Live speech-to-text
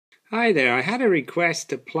Hi there, I had a request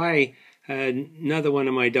to play another one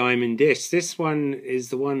of my diamond discs. This one is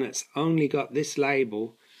the one that's only got this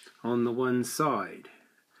label on the one side.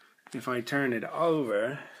 If I turn it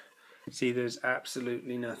over, see there's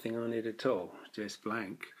absolutely nothing on it at all, just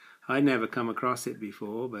blank. I'd never come across it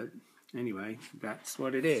before, but anyway, that's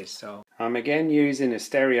what it is. So I'm again using a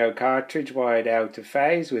stereo cartridge wired out of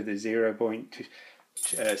phase with a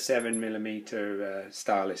 0.7mm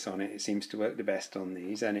stylus on it. It seems to work the best on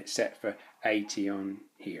these, and it's set for 80 on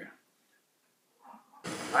here.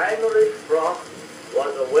 Heinrich Frost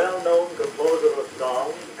was a well-known composer of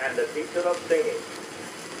songs and a teacher of singing.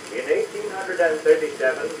 In 1837,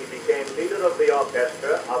 he became leader of the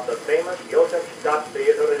orchestra of the famous Josef Stadt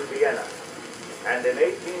Theater in Vienna, and in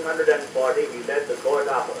 1840 he led the court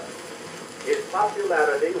opera. His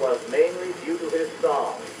popularity was mainly due to his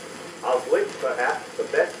songs, of which perhaps the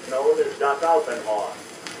best known is Das Alpenhorn.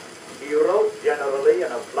 He wrote generally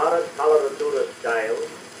in a florid coloratura style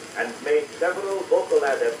and made several vocal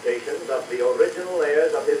adaptations of the original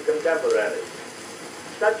airs of his contemporaries.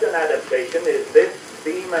 Such an adaptation is this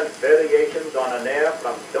theme and variations on an air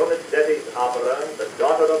from Donizetti's opera, The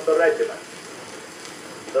Daughter of the Regiment.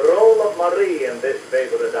 The role of Marie in this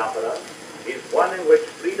favorite opera is one in which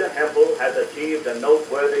Frieda Hempel has achieved a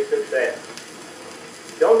noteworthy success.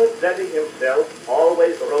 Donizetti himself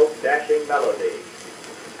always wrote dashing melodies,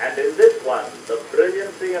 and in this one, the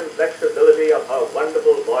brilliancy and flexibility of her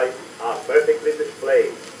wonderful voice are perfectly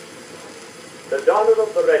displayed. The Daughter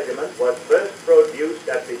of the Regiment was first produced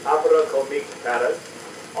at the Opéra Comique Paris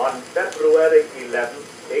on February 11,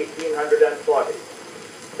 1840.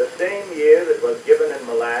 The same year it was given in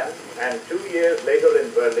Milan, and 2 years later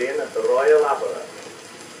in Berlin at the Royal Opera.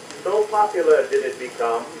 So popular did it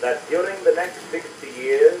become that during the next 60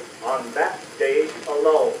 years, on that stage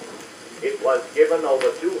alone, it was given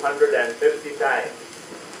over 250 times.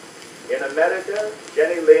 In America,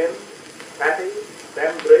 Jenny Lind, Patti,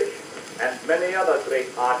 Bembridge, and many other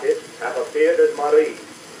great artists have appeared as Marie.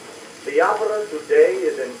 The opera today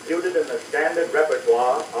is included in the standard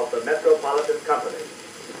repertoire of the Metropolitan Company,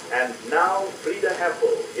 and now Frieda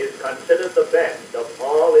Hempel is considered the best of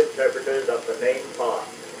all interpreters of the named part.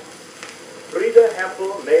 Frieda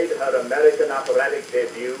Hempel made her American operatic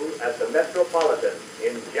debut at the Metropolitan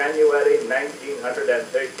in January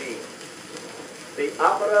 1913. The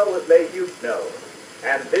opera was Les Huguenots,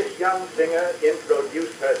 and this young singer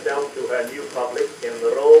introduced herself to her new public in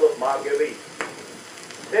the role of Marguerite.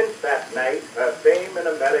 Since that night, her fame in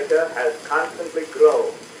America has constantly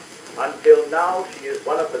grown. Until now, she is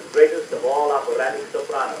one of the greatest of all operatic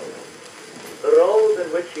sopranos. The roles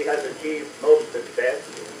in which she has achieved most success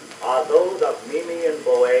are those of Mimi in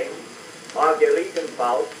Bohème, Marguerite in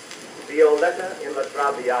Faust, Violetta in La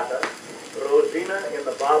Traviata, Rosina in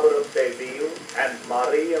The Barber of Seville, and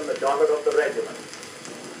Marie in The Daughter of the Regiment.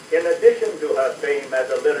 In addition to her fame as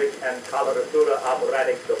a lyric and coloratura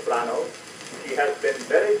operatic soprano, she has been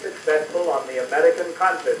very successful on the American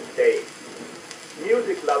concert stage.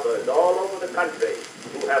 Music lovers all over the country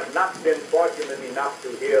who have not been fortunate enough to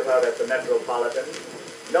hear her at the Metropolitan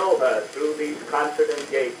know her through these concert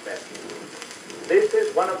engagements. This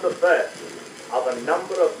is one of the first of a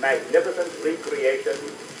number of magnificent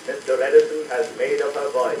recreations Mr. Edison has made of her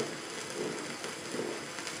voice.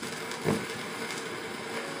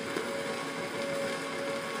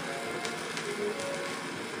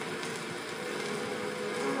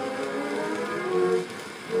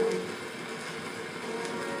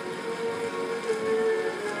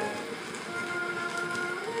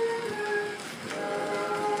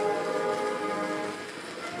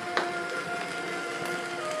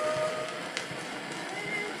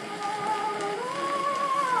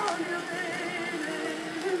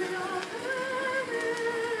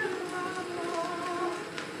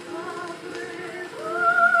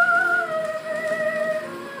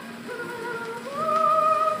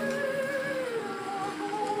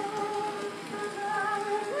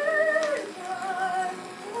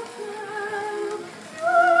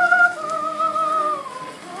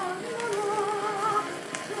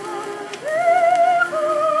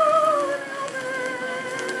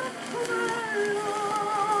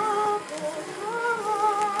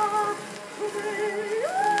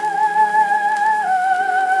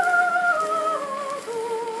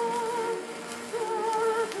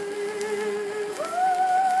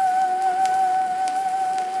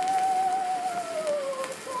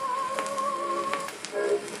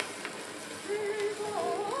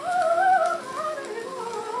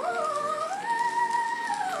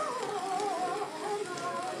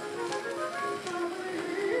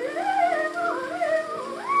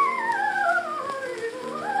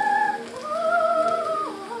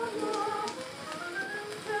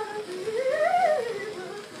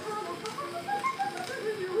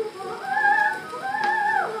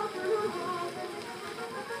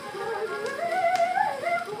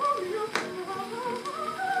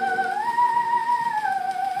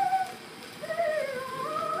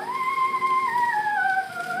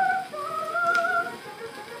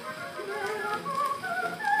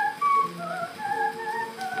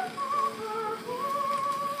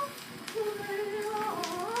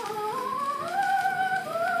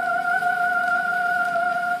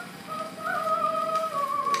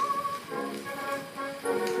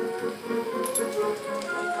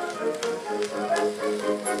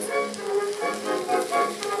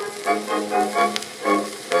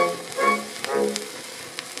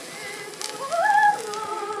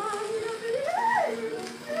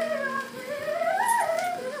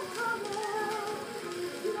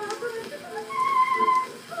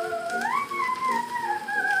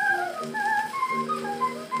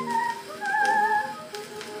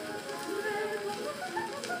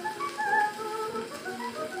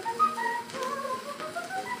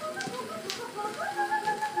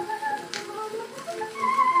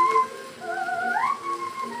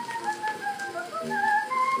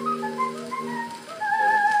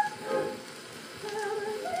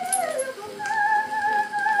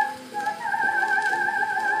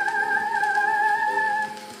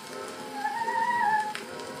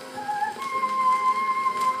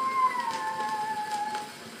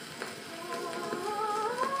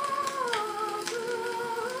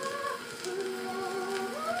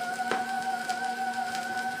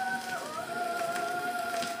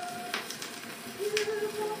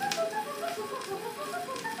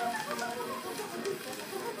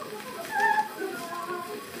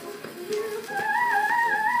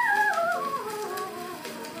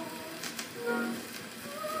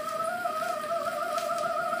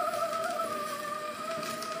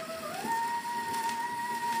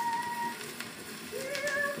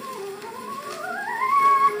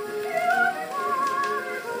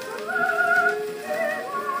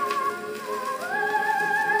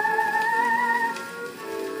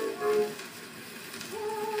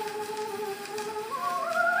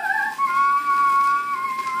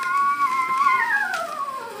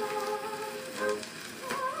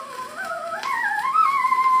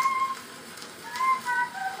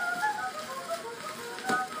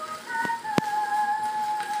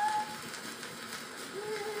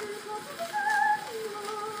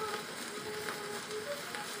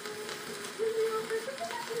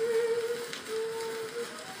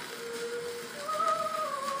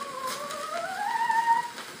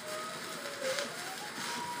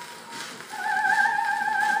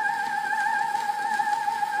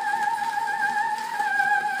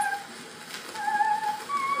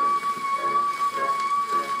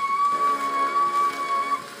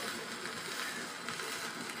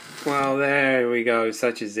 Well, there we go,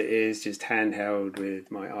 such as it is, just handheld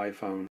with my iPhone.